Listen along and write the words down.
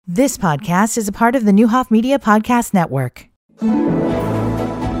This podcast is a part of the Newhoff Media Podcast Network.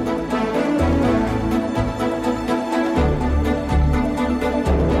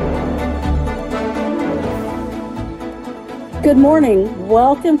 Good morning.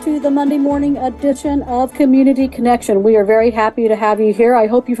 Welcome to the Monday morning edition of Community Connection. We are very happy to have you here. I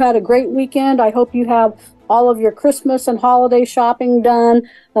hope you've had a great weekend. I hope you have all of your Christmas and holiday shopping done.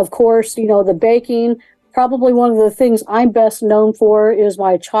 Of course, the baking. Probably one of the things I'm best known for is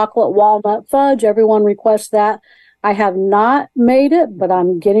my chocolate walnut fudge. Everyone requests that. I have not made it, but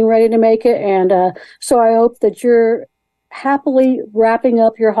I'm getting ready to make it. And so I hope that you're happily wrapping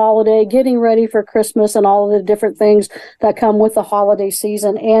up your holiday, getting ready for Christmas and all of the different things that come with the holiday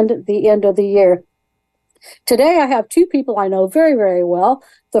season and the end of the year. Today, I have two people I know very, very well.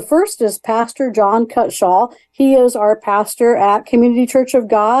 The first is Pastor John Cutshaw. He is our pastor at Community Church of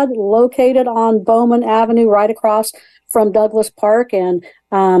God, located on Bowman Avenue, right across from Douglas Park. And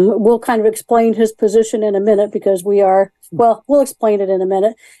we'll kind of explain his position in a minute because we'll explain it in a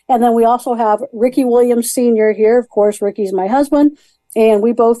minute. And then we also have Ricky Williams Sr. here. Of course, Ricky's my husband, and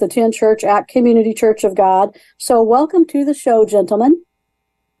we both attend church at Community Church of God. So welcome to the show, gentlemen.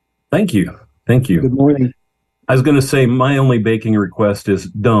 Thank you. Thank you. Good morning. I was going to say my only baking request is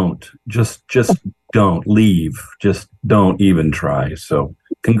don't. Just don't leave. Just don't even try. So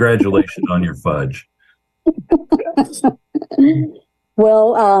congratulations on your fudge.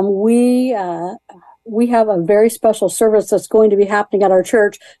 Well, we have a very special service that's going to be happening at our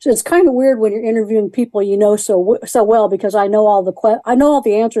church. So it's kind of weird when you're interviewing people you know so well, because I know all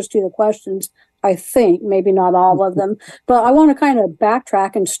the answers to the questions. I think maybe not all of them, but I want to kind of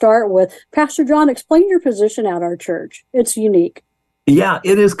backtrack and start with Pastor John. Explain your position at our church. It's unique. Yeah,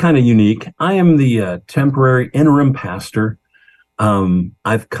 it is kind of unique. I am the temporary interim pastor.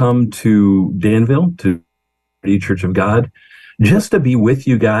 I've come to Danville, to the Church of God, just to be with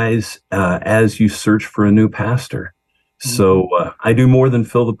you guys as you search for a new pastor. So I do more than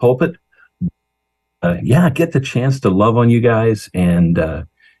fill the pulpit. Get the chance to love on you guys and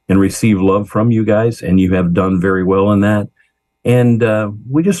receive love from you guys, and you have done very well in that. And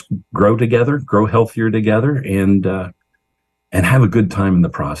we just grow together, grow healthier together, and have a good time in the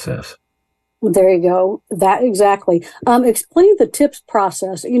process. There you go. That exactly. Explain the TIPS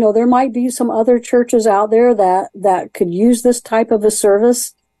process. There might be some other churches out there that could use this type of a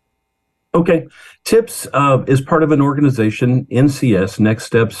service. Okay. TIPS is part of an organization, NCS, Next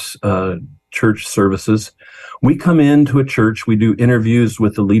Steps Church Services. We come into a church, we do interviews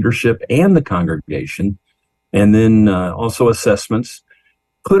with the leadership and the congregation, and then also assessments,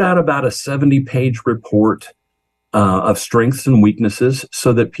 put out about a 70-page report of strengths and weaknesses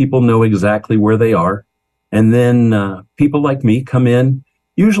so that people know exactly where they are. And then people like me come in,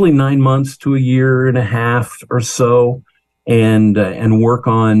 usually 9 months to a year and a half or so, and work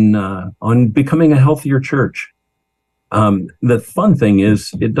on becoming a healthier church. The fun thing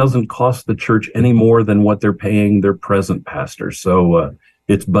is it doesn't cost the church any more than what they're paying their present pastor. So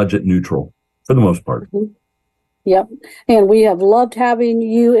it's budget neutral for the most part. Mm-hmm. Yep. And we have loved having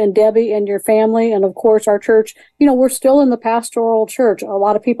you and Debbie and your family. And of course, our church, we're still in the pastoral church. A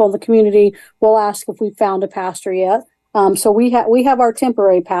lot of people in the community will ask if we found a pastor yet. So we have our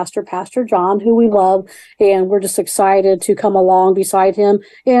temporary pastor, Pastor John, who we love, and we're just excited to come along beside him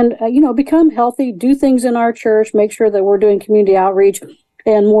and, become healthy, do things in our church, make sure that we're doing community outreach,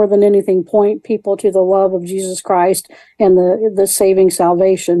 and more than anything, point people to the love of Jesus Christ and the saving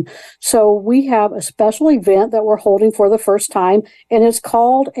salvation. So we have a special event that we're holding for the first time, and it's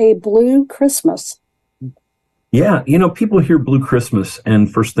called a Blue Christmas. Yeah, people hear Blue Christmas, and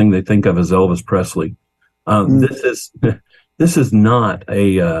first thing they think of is Elvis Presley. This is not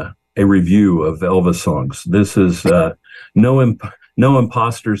a review of Elvis songs. This is no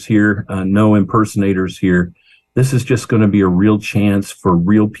imposters here, no impersonators here. This is just going to be a real chance for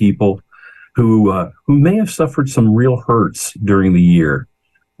real people who may have suffered some real hurts during the year,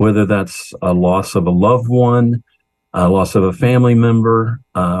 whether that's a loss of a loved one, a loss of a family member.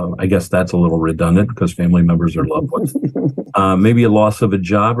 I guess that's a little redundant because family members are loved ones. Maybe a loss of a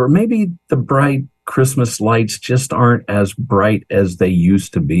job, or maybe the bright Christmas lights just aren't as bright as they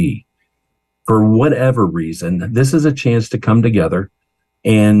used to be. For whatever reason, this is a chance to come together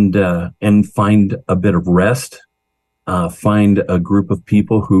and find a bit of rest, find a group of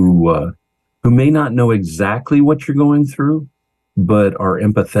people who may not know exactly what you're going through, but are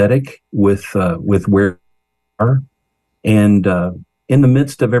empathetic with where you are. And in the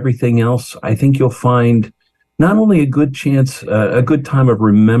midst of everything else, I think you'll find not only a good chance, a good time of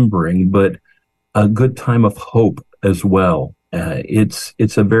remembering, but a good time of hope as well.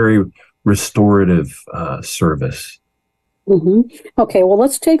 It's a very restorative service. Okay, well,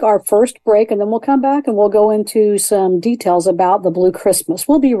 let's take our first break, and then we'll come back and we'll go into some details about the Blue Christmas.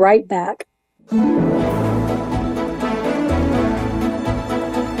 We'll be right back.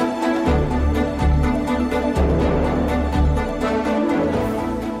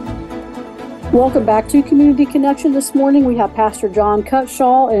 Welcome back to Community Connection. This morning we have Pastor John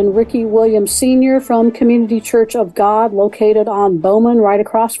Cutshaw and Ricky Williams Sr. from Community Church of God, located on Bowman, right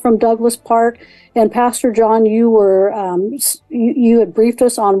across from Douglas Park. And Pastor John, you had briefed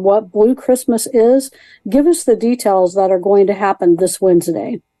us on what Blue Christmas is. Give us the details that are going to happen this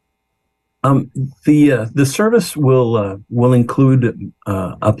Wednesday. The service will include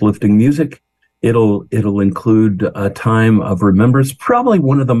uplifting music. It'll include a time of remembrance. Probably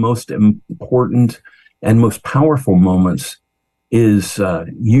one of the most important and most powerful moments is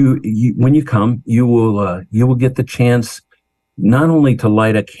you when you come, you will get the chance not only to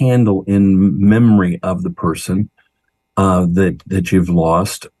light a candle in memory of the person that you've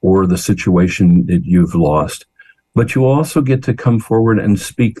lost or the situation that you've lost, but you also get to come forward and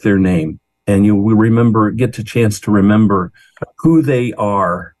speak their name, and you will get the chance to remember who they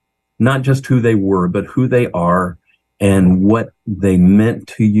are. Not just who they were, but who they are and what they meant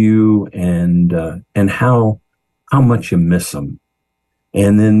to you and how much you miss them.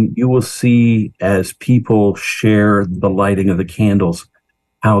 And then you will see, as people share the lighting of the candles,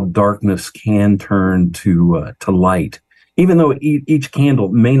 how darkness can turn to light. Even though each candle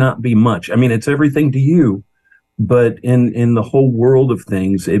may not be much. I mean, it's everything to you, but in the whole world of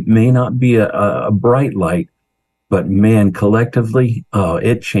things, it may not be a bright light. But man, collectively,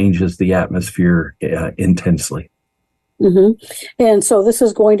 it changes the atmosphere intensely. And so this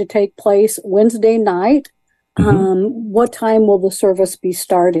is going to take place Wednesday night. What time will the service be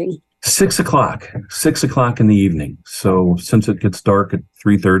starting? 6 o'clock. 6 o'clock in the evening. So since it gets dark at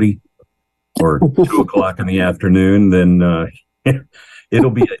 3:30 or 2 o'clock in the afternoon, then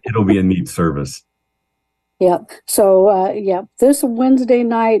it'll be a neat service. Yep. So, this Wednesday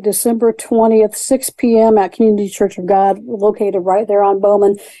night, December 20th, 6 p.m. at Community Church of God, located right there on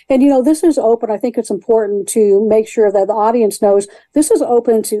Bowman. And, this is open. I think it's important to make sure that the audience knows this is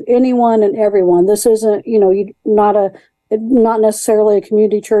open to anyone and everyone. This isn't, not necessarily a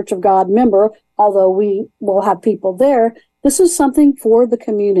Community Church of God member, although we will have people there. This is something for the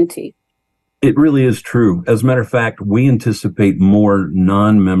community. It really is true. As a matter of fact, we anticipate more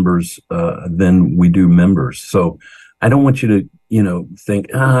non-members than we do members. So I don't want you to,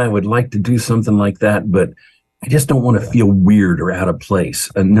 think, I would like to do something like that, but I just don't want to feel weird or out of place.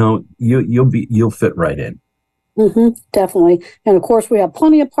 No, you'll fit right in. Definitely. And of course, we have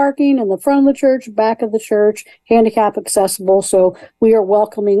plenty of parking in the front of the church, back of the church, handicap accessible. So we are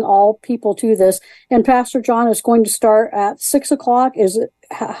welcoming all people to this. And Pastor John is going to start at 6 o'clock. Is it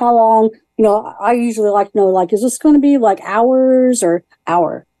how long? I usually like to know, is this going to be hours or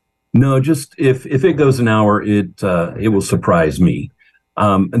hour? No, just if it goes an hour, it will surprise me.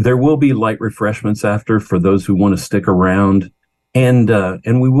 There will be light refreshments after for those who want to stick around, and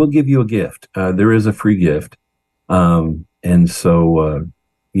we will give you a gift. There is a free gift, and so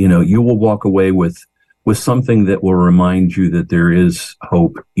you will walk away with something that will remind you that there is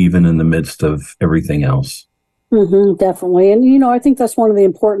hope even in the midst of everything else. Definitely. And, I think that's one of the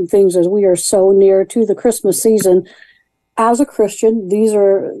important things as we are so near to the Christmas season. As a Christian, these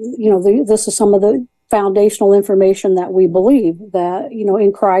are, this is some of the foundational information that we believe that,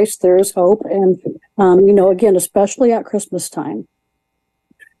 in Christ there is hope. And, again, especially at Christmas time.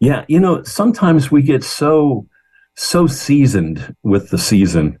 Yeah. Sometimes we get so seasoned with the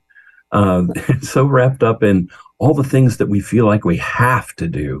season, so wrapped up in all the things that we feel like we have to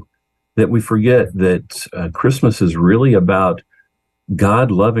do, that we forget that Christmas is really about God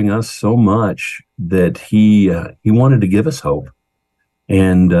loving us so much that He wanted to give us hope.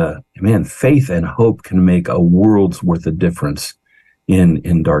 And man, faith and hope can make a world's worth of difference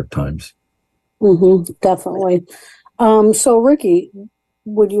in dark times. Definitely. So, Ricky,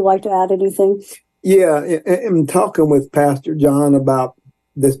 would you like to add anything? Yeah, I'm talking with Pastor John about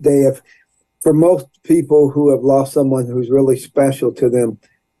this day. For most people who have lost someone who's really special to them,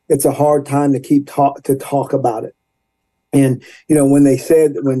 it's a hard time to talk about it. And when they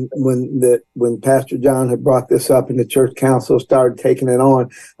said when Pastor John had brought this up and the church council started taking it on,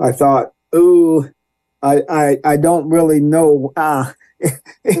 I thought, ooh, I don't really know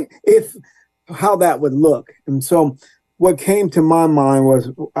if how that would look. And so what came to my mind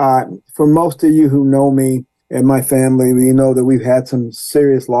was, for most of you who know me and my family, we know that we've had some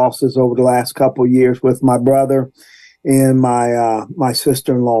serious losses over the last couple of years with my brother and my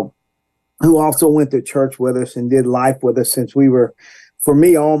sister-in-law, who also went to church with us and did life with us since we were for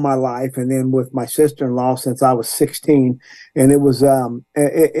me all my life, and then with my sister-in-law since I was 16. And it was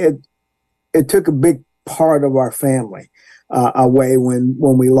it took a big part of our family away when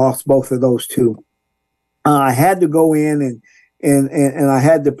we lost both of those two. I had to go in and I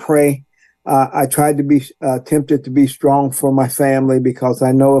had to pray. I tried to be tempted to be strong for my family, because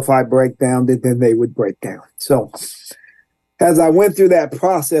I know if I break down, then they would break down. So as I went through that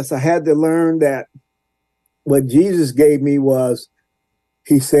process, I had to learn that what Jesus gave me was,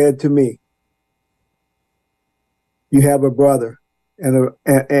 he said to me, you have a brother, and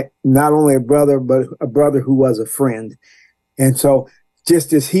not only a brother, but a brother who was a friend. And so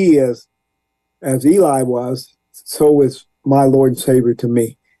just as he is, as Eli was, so is my Lord and Savior to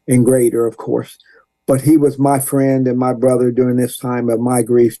me, and greater, of course. But he was my friend and my brother during this time of my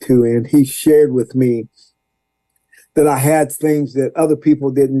grief too. And he shared with me that I had things that other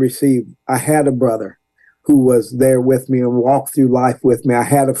people didn't receive. I had a brother who was there with me and walked through life with me. I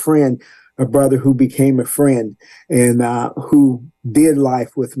had a friend, a brother who became a friend, and who did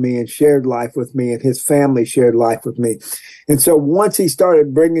life with me and shared life with me, and his family shared life with me. And so once he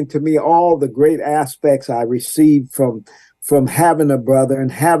started bringing to me all the great aspects I received from having a brother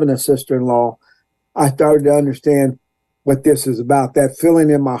and having a sister-in-law, I started to understand what this is about. That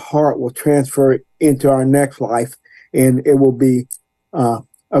feeling in my heart will transfer into our next life, and it will be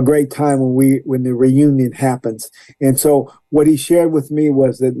a great time when the reunion happens. And so what he shared with me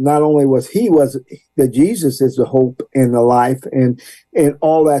was that not only was that Jesus is the hope and the life and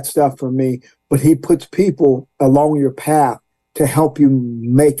all that stuff for me, but he puts people along your path to help you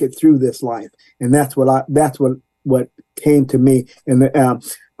make it through this life. And that's what came to me. And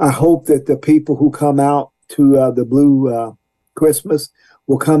I hope that the people who come out to the Blue Christmas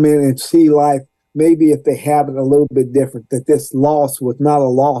will come in and see life, maybe if they have it a little bit different, that this loss was not a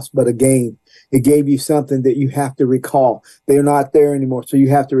loss, but a gain. It gave you something that you have to recall. They're not there anymore, so you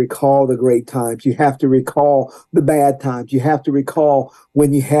have to recall the great times. You have to recall the bad times. You have to recall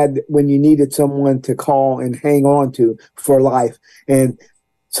when you needed someone to call and hang on to for life. And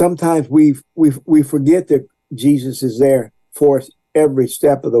sometimes we forget that Jesus is there for us every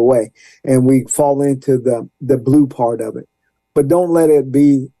step of the way, and we fall into the blue part of it. But don't let it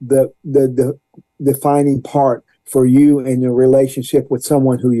be the defining part for you and your relationship with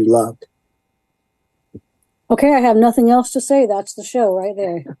someone who you loved. Okay, I have nothing else to say. That's the show right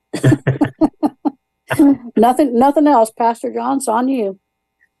there. Nothing else. Pastor John, it's on you.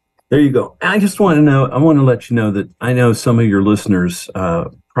 There you go. I want to let you know that I know some of your listeners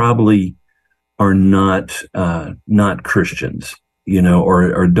probably are not Christians,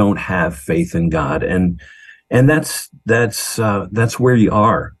 or don't have faith in God. And that's where you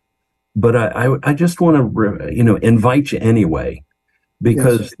are. But I just want to invite you anyway,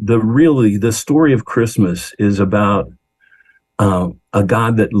 because yes. The story of Christmas is about a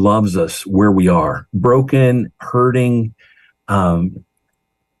God that loves us where we are, broken, hurting,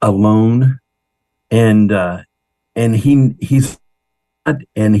 alone, and he's God,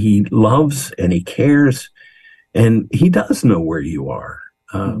 and he loves and he cares, and he does know where you are.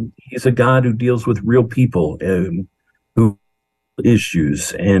 He's a God who deals with real people who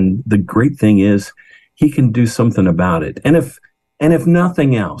issues, and the great thing is he can do something about it. And if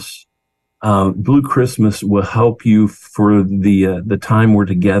nothing else, Blue Christmas will help you for the time we're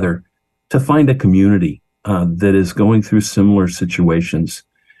together to find a community that is going through similar situations,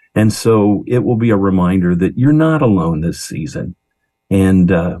 and so it will be a reminder that you're not alone this season, and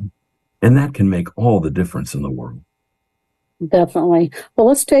that can make all the difference in the world. Definitely. Well,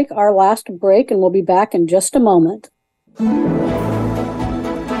 let's take our last break, and we'll be back in just a moment.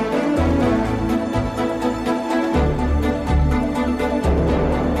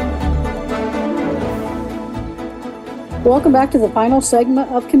 Welcome back to the final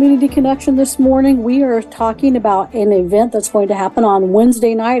segment of Community Connection this morning. We are talking about an event that's going to happen on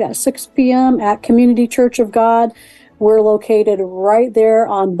Wednesday night at 6 p.m. at Community Church of God. We're located right there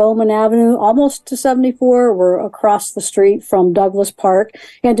on Bowman Avenue, almost to 74. We're across the street from Douglas Park.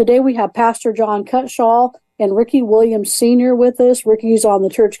 And today we have Pastor John Cutshaw and Ricky Williams Sr. with us. Ricky's on the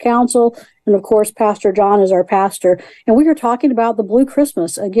church council. And of course, Pastor John is our pastor. And we are talking about the Blue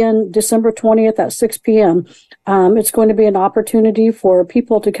Christmas, again, December 20th at 6 p.m. It's going to be an opportunity for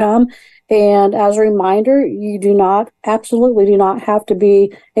people to come. And as a reminder, you absolutely do not have to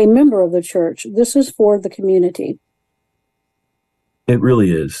be a member of the church. This is for the community. It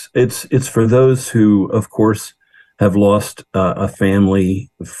really is. It's for those who, of course, have lost a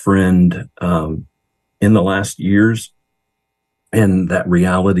family friend in the last years, and that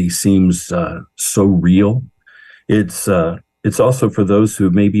reality seems so real. It's also for those who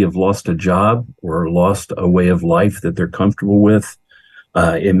maybe have lost a job or lost a way of life that they're comfortable with,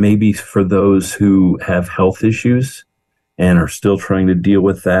 It may be for those who have health issues and are still trying to deal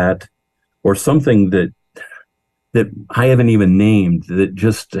with that, or something that I haven't even named that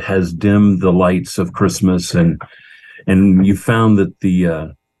just has dimmed the lights of Christmas, and you found that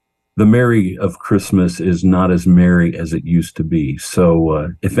the merry of Christmas is not as merry as it used to be.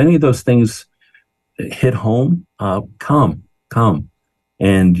 So if any of those things hit home, come,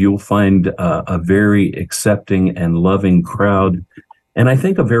 and you'll find a very accepting and loving crowd, and I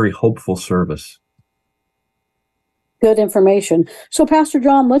think a very hopeful service. Good information. So, Pastor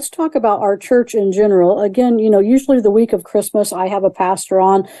John, let's talk about our church in general. Again, usually the week of Christmas, I have a pastor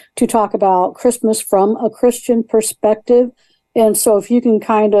on to talk about Christmas from a Christian perspective. And so if you can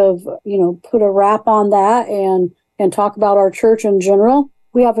kind of, put a wrap on that and talk about our church in general,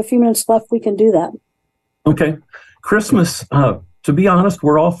 we have a few minutes left. We can do that. Okay. Christmas, to be honest,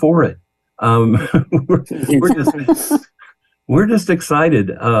 we're all for it. We're just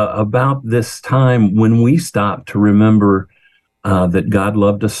excited about this time when we stop to remember that God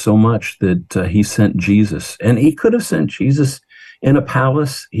loved us so much that he sent Jesus. And he could have sent Jesus in a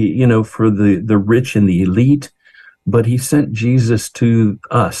palace, for the rich and the elite, but he sent Jesus to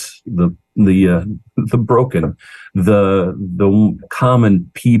us, the broken, the common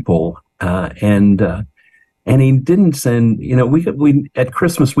people, and he didn't send. We at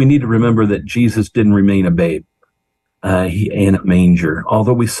Christmas we need to remember that Jesus didn't remain a babe. In a manger.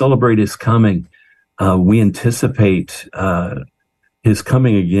 Although we celebrate his coming, we anticipate his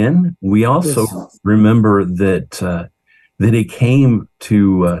coming again. We also remember that he came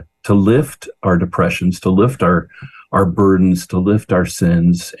to lift our depressions, to lift our burdens, to lift our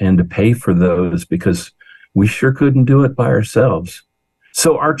sins, and to pay for those, because we sure couldn't do it by ourselves.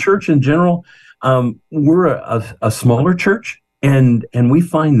 So our church in general, we're a smaller church, and we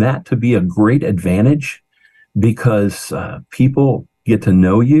find that to be a great advantage, because people get to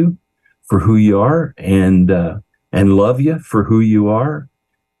know you for who you are and love you for who you are.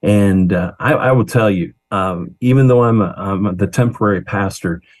 And I will tell you, even though I'm the temporary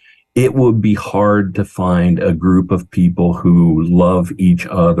pastor, it would be hard to find a group of people who love each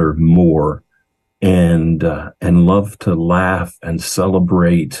other more and love to laugh and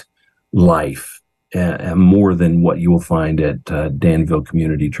celebrate life more than what you will find at Danville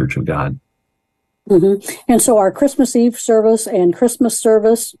Community Church of God. Mm-hmm. And so our Christmas Eve service and Christmas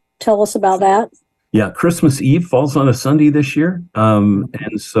service, tell us about that. Yeah, Christmas Eve falls on a Sunday this year.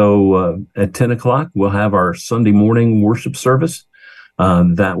 And so at 10 o'clock, we'll have our Sunday morning worship service.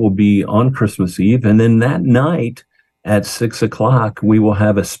 That will be on Christmas Eve. And then that night at 6 o'clock, we will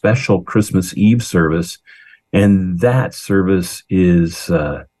have a special Christmas Eve service. And that service is,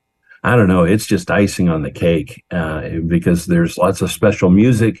 it's just icing on the cake, because there's lots of special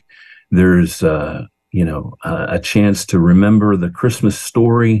music. There's, a chance to remember the Christmas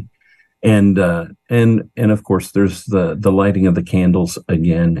story, and of course there's the lighting of the candles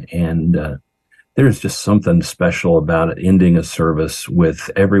again, and there's just something special about it, ending a service with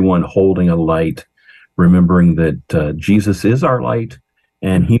everyone holding a light, remembering that Jesus is our light,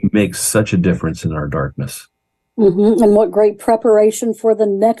 and he makes such a difference in our darkness. Mm-hmm. And what great preparation for the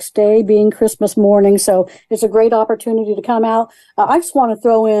next day being Christmas morning. So it's a great opportunity to come out. I just want to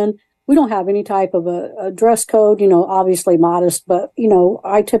throw in, we don't have any type of a dress code, obviously modest, but,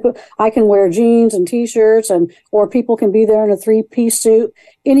 I can wear jeans and T-shirts, or people can be there in a 3-piece suit,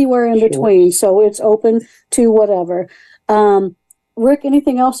 anywhere in between. So it's open to whatever. Rick,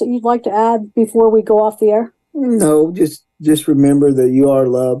 anything else that you'd like to add before we go off the air? No, just remember that you are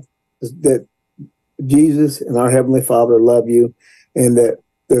loved, that Jesus and our Heavenly Father love you, and that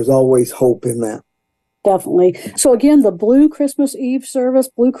there's always hope in that. Definitely. So again, the Blue Christmas Eve service,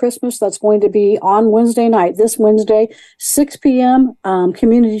 Blue Christmas, that's going to be on Wednesday night, this Wednesday, 6 p.m.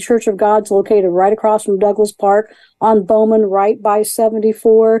 Community Church of God's located right across from Douglas Park on Bowman, right by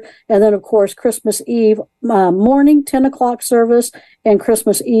 74. And then, of course, Christmas Eve morning, 10 o'clock service, and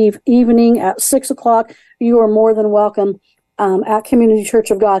Christmas Eve evening at 6 o'clock. You are more than welcome at Community Church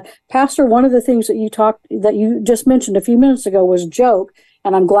of God. Pastor, one of the things that you just mentioned a few minutes ago was joke.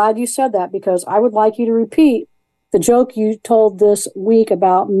 And I'm glad you said that, because I would like you to repeat the joke you told this week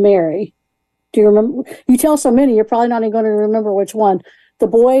about Mary. Do you remember? You tell so many, you're probably not even going to remember which one. The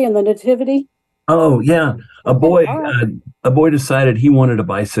boy and the nativity? Oh, yeah. A boy decided he wanted a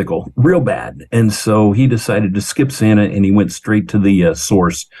bicycle real bad. And so he decided to skip Santa, and he went straight to the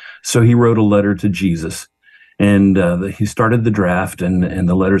source. So he wrote a letter to Jesus. And he started the draft, and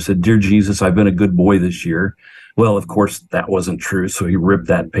the letter said, "Dear Jesus, I've been a good boy this year." Well, of course, that wasn't true. So he ripped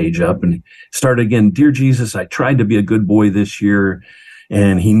that page up and started again. "Dear Jesus, I tried to be a good boy this year,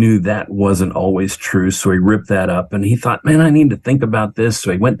 And he knew that wasn't always true. So he ripped that up and he thought, man, I need to think about this.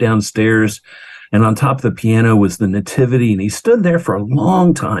 So he went downstairs, and on top of the piano was the Nativity. And he stood there for a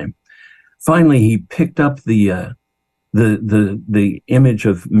long time. Finally, he picked up the image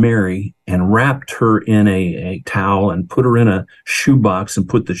of Mary and wrapped her in a towel and put her in a shoebox and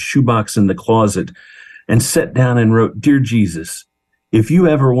put the shoebox in the closet and sat down and wrote, "Dear Jesus, if you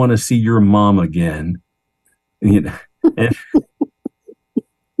ever want to see your mom again," you know, and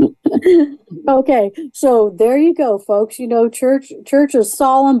Okay, so there you go, folks. You know, church is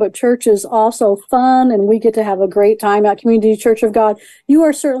solemn, but church is also fun, and we get to have a great time at Community Church of God. You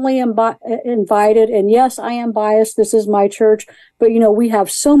are certainly invited, and yes, I am biased. This is my church, but you know, we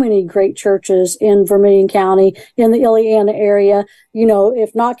have so many great churches in Vermilion County, in the Illiana area. You know,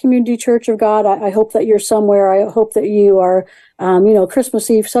 if not Community Church of God, I hope that you're somewhere. I hope that you are, you know, Christmas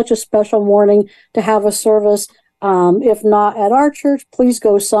Eve, such a special morning to have a service. If not at our church, please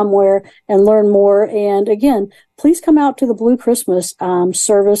go somewhere and learn more. And again, please come out to the Blue Christmas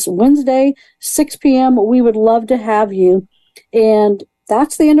service Wednesday, 6 p.m. We would love to have you. And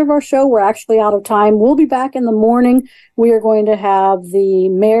that's the end of our show. We're actually out of time. We'll be back in the morning. We are going to have the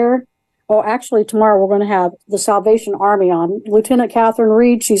mayor. Oh, actually, tomorrow we're going to have the Salvation Army on. Lieutenant Catherine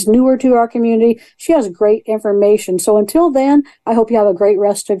Reed. She's newer to our community. She has great information. So until then, I hope you have a great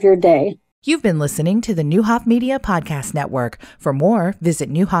rest of your day. You've been listening to the Neuhoff Media Podcast Network. For more, visit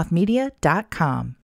neuhoffmedia.com.